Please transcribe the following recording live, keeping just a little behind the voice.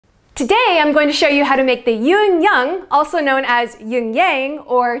Today I'm going to show you how to make the YuenYeung, also known as YingYang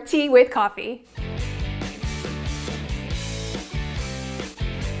or tea with coffee.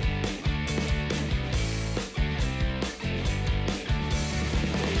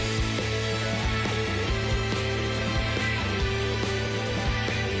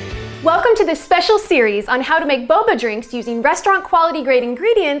 Welcome to this special series on how to make boba drinks using restaurant quality grade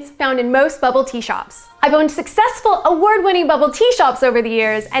ingredients found in most bubble tea shops. I've owned successful award-winning bubble tea shops over the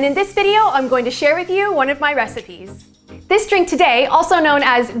years, and in this video I'm going to share with you one of my recipes. This drink today, also known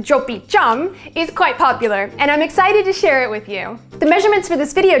as Kopi Cham, is quite popular, and I'm excited to share it with you. The measurements for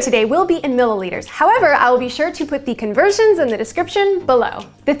this video today will be in milliliters. However, I will be sure to put the conversions in the description below.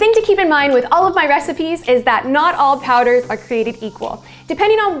 The thing to keep in mind with all of my recipes is that not all powders are created equal.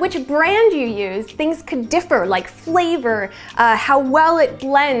 Depending on which brand you use, things could differ, like flavor, how well it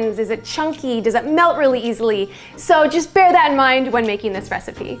blends, is it chunky, does it melt really easily? So just bear that in mind when making this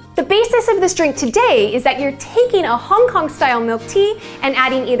recipe. The basis of this drink today is that you're taking a Hong Kong style milk tea and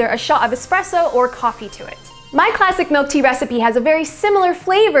adding either a shot of espresso or coffee to it. My classic milk tea recipe has a very similar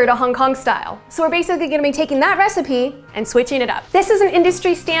flavor to Hong Kong style, so we're basically going to be taking that recipe and switching it up. This is an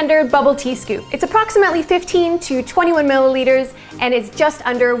industry standard bubble tea scoop. It's approximately 15 to 21 milliliters and it's just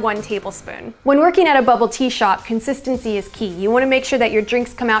under 1 tablespoon. When working at a bubble tea shop, consistency is key. You want to make sure that your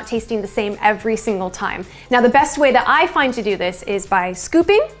drinks come out tasting the same every single time. Now the best way that I find to do this is by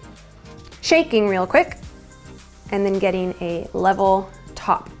scooping, shaking real quick, and then getting a level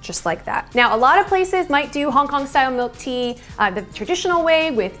top, just like that. Now, a lot of places might do Hong Kong style milk tea the traditional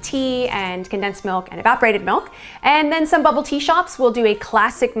way with tea and condensed milk and evaporated milk. And then some bubble tea shops will do a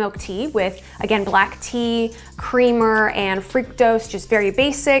classic milk tea with, again, black tea, creamer, and fructose, just very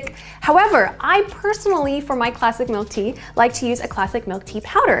basic. However, I personally, for my classic milk tea, like to use a classic milk tea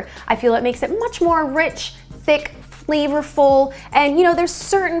powder. I feel it makes it much more rich, thick, flavorful, and you know, there's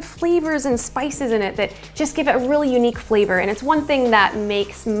certain flavors and spices in it that just give it a really unique flavor, and it's one thing that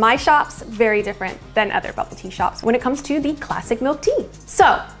makes my shops very different than other bubble tea shops when it comes to the classic milk tea.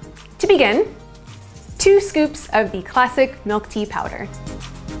 So, to begin, 2 scoops of the classic milk tea powder.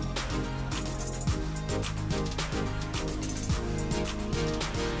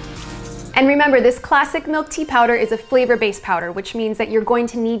 And remember, this classic milk tea powder is a flavor-based powder, which means that you're going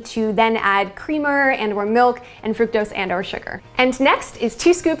to need to then add creamer and or milk and fructose and or sugar. And next is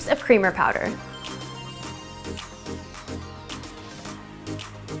 2 scoops of creamer powder.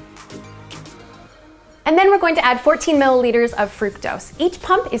 And then we're going to add 14 milliliters of fructose. Each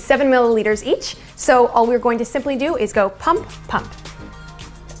pump is 7 milliliters each, so all we're going to simply do is go pump, pump.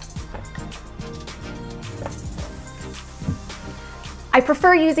 I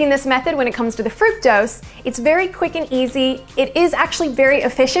prefer using this method when it comes to the fructose. It's very quick and easy. It is actually very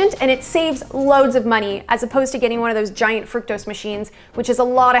efficient and it saves loads of money as opposed to getting one of those giant fructose machines, which is a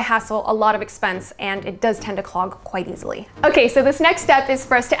lot of hassle, a lot of expense, and it does tend to clog quite easily. Okay, so this next step is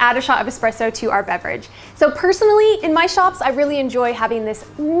for us to add a shot of espresso to our beverage. So personally, in my shops, I really enjoy having this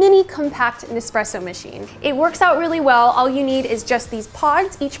mini compact Nespresso machine. It works out really well. All you need is just these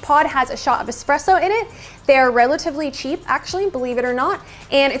pods. Each pod has a shot of espresso in it. They're relatively cheap, actually, believe it or not,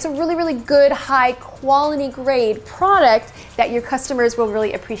 and it's a really, really good, high quality grade product that your customers will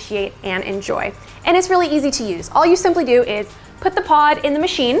really appreciate and enjoy. And it's really easy to use. All you simply do is put the pod in the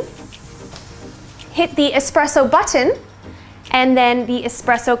machine, hit the espresso button, and then the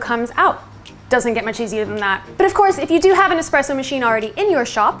espresso comes out. Doesn't get much easier than that. But of course, if you do have an espresso machine already in your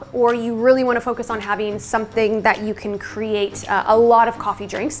shop, or you really want to focus on having something that you can create a lot of coffee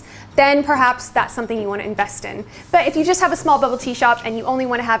drinks, then perhaps that's something you want to invest in. But if you just have a small bubble tea shop and you only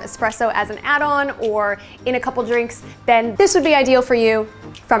want to have espresso as an add-on or in a couple drinks, then this would be ideal for you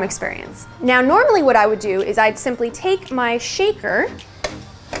from experience. Now, normally what I would do is I'd simply take my shaker,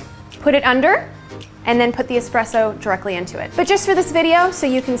 put it under, and then put the espresso directly into it. But just for this video, so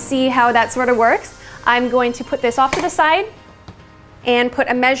you can see how that sort of works, I'm going to put this off to the side and put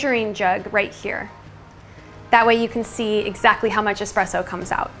a measuring jug right here. That way you can see exactly how much espresso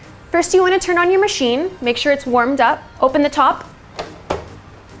comes out. First, you want to turn on your machine, make sure it's warmed up, open the top,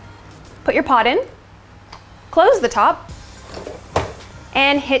 put your pot in, close the top,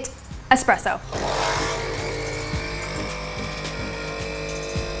 and hit espresso.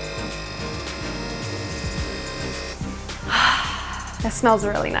 That smells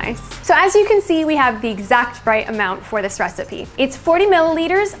really nice. So as you can see, we have the exact right amount for this recipe. It's 40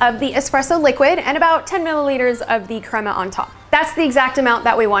 milliliters of the espresso liquid and about 10 milliliters of the crema on top. That's the exact amount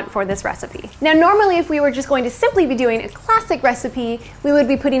that we want for this recipe. Now, normally if we were just going to simply be doing a classic recipe, we would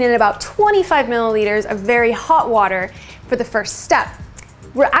be putting in about 25 milliliters of very hot water for the first step.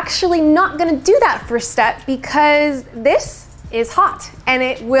 We're actually not gonna do that first step because this is hot and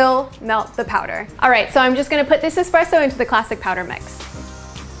it will melt the powder. All right, so I'm just gonna put this espresso into the classic powder mix.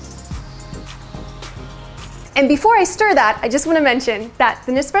 And before I stir that, I just want to mention that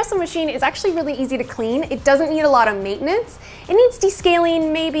the Nespresso machine is actually really easy to clean. It doesn't need a lot of maintenance. It needs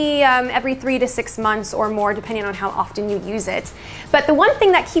descaling maybe every 3 to 6 months or more, depending on how often you use it. But the one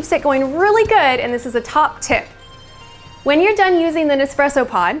thing that keeps it going really good, and this is a top tip, when you're done using the Nespresso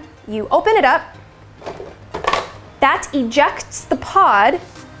pod, you open it up. That ejects the pod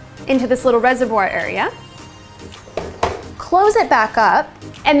into this little reservoir area. Close it back up,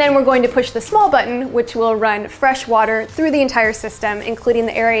 and then we're going to push the small button, which will run fresh water through the entire system, including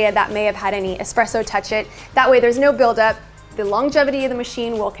the area that may have had any espresso touch it. That way there's no buildup. The longevity of the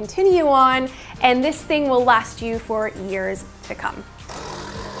machine will continue on, and this thing will last you for years to come.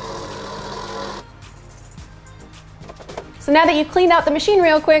 So now that you've cleaned out the machine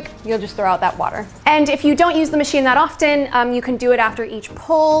real quick, you'll just throw out that water. And if you don't use the machine that often, you can do it after each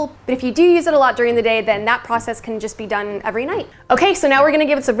pull. But if you do use it a lot during the day, then that process can just be done every night. Okay, so now we're gonna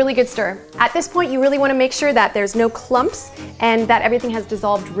give it a really good stir. At this point, you really wanna make sure that there's no clumps and that everything has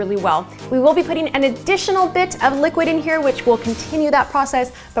dissolved really well. We will be putting an additional bit of liquid in here, which will continue that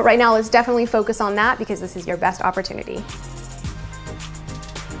process. But right now, let's definitely focus on that because this is your best opportunity.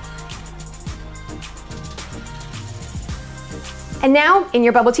 And now, in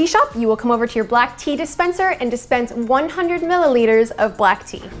your bubble tea shop, you will come over to your black tea dispenser and dispense 100 milliliters of black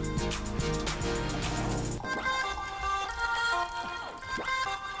tea.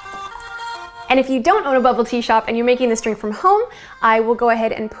 And if you don't own a bubble tea shop and you're making this drink from home, I will go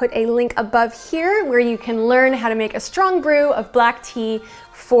ahead and put a link above here where you can learn how to make a strong brew of black tea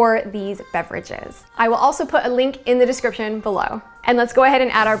for these beverages. I will also put a link in the description below. And let's go ahead and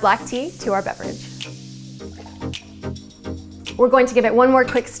add our black tea to our beverage. We're going to give it one more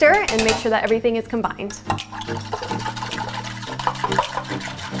quick stir and make sure that everything is combined.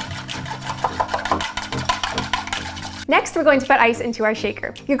 Next, we're going to put ice into our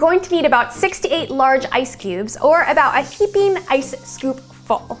shaker. You're going to need about 6 to 8 large ice cubes, or about a heaping ice scoop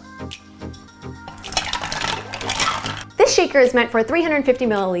full. This shaker is meant for a 350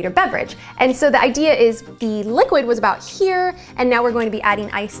 milliliter beverage, and so the idea is the liquid was about here, and now we're going to be adding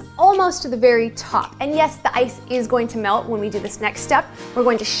ice almost to the very top. And yes, the ice is going to melt when we do this next step. We're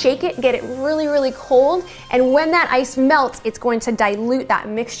going to shake it, get it really, really cold, and when that ice melts, it's going to dilute that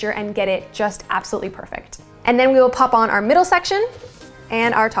mixture and get it just absolutely perfect. And then we will pop on our middle section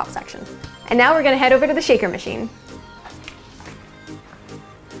and our top section. And now we're gonna head over to the shaker machine.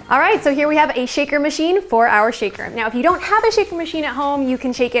 All right, so here we have a shaker machine for our shaker. Now, if you don't have a shaker machine at home, you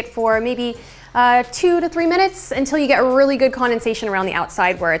can shake it for maybe 2 to 3 minutes until you get really good condensation around the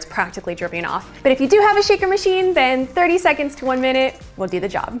outside where it's practically dripping off. But if you do have a shaker machine, then 30 seconds to 1 minute will do the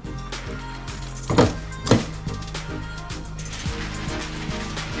job.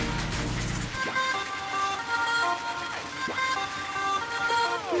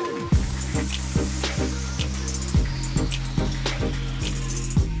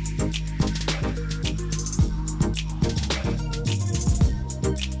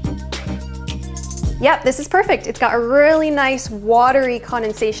 Yep, this is perfect. It's got a really nice watery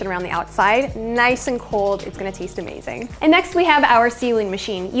condensation around the outside, nice and cold. It's gonna taste amazing. And next we have our sealing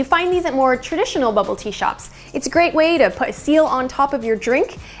machine. You find these at more traditional bubble tea shops. It's a great way to put a seal on top of your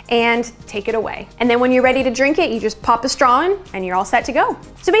drink and take it away. And then when you're ready to drink it, you just pop a straw in and you're all set to go.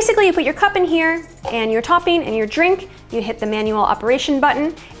 So basically you put your cup in here and your topping and your drink, you hit the manual operation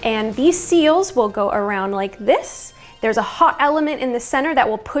button, and these seals will go around like this. There's a hot element in the center that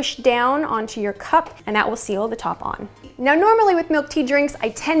will push down onto your cup, and that will seal the top on. Now, normally with milk tea drinks, I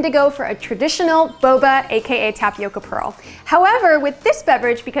tend to go for a traditional boba, aka tapioca pearl. However, with this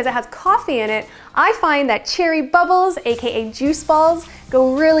beverage, because it has coffee in it, I find that cherry bubbles, aka juice balls,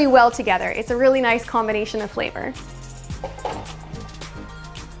 go really well together. It's a really nice combination of flavor.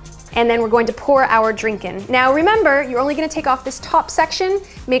 And then we're going to pour our drink in. Now remember, you're only gonna take off this top section.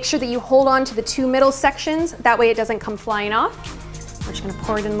 Make sure that you hold on to the 2 middle sections. That way it doesn't come flying off. We're just gonna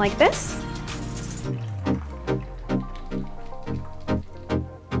pour it in like this.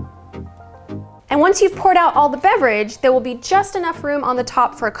 And once you've poured out all the beverage, there will be just enough room on the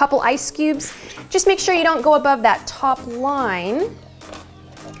top for a couple ice cubes. Just make sure you don't go above that top line.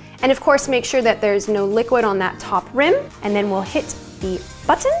 And of course, make sure that there's no liquid on that top rim. And then we'll hit the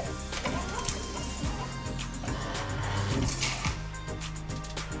button.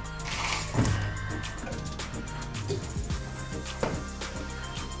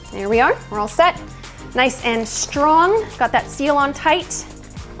 There we are, we're all set. Nice and strong, got that seal on tight.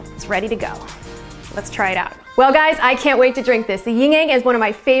 It's ready to go. Let's try it out. Well guys, I can't wait to drink this. The YingYang is one of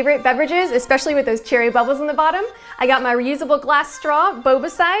my favorite beverages, especially with those cherry bubbles in the bottom. I got my reusable glass straw, boba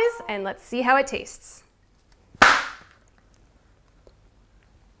size, and let's see how it tastes.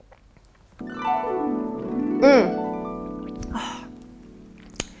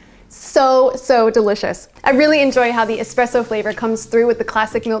 So delicious. I really enjoy how the espresso flavor comes through with the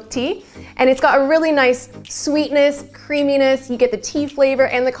classic milk tea, and it's got a really nice sweetness, creaminess. You get the tea flavor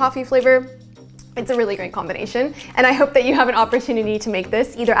and the coffee flavor. It's a really great combination, and I hope that you have an opportunity to make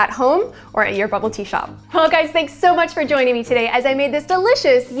this either at home or at your bubble tea shop. Well guys, thanks so much for joining me today as I made this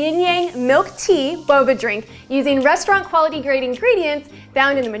delicious YingYang Milk Tea boba drink using restaurant quality grade ingredients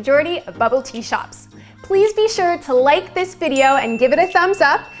found in the majority of bubble tea shops. Please be sure to like this video and give it a thumbs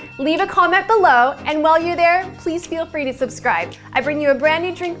up, leave a comment below, and while you're there, please feel free to subscribe. I bring you a brand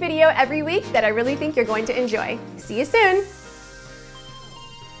new drink video every week that I really think you're going to enjoy. See you soon!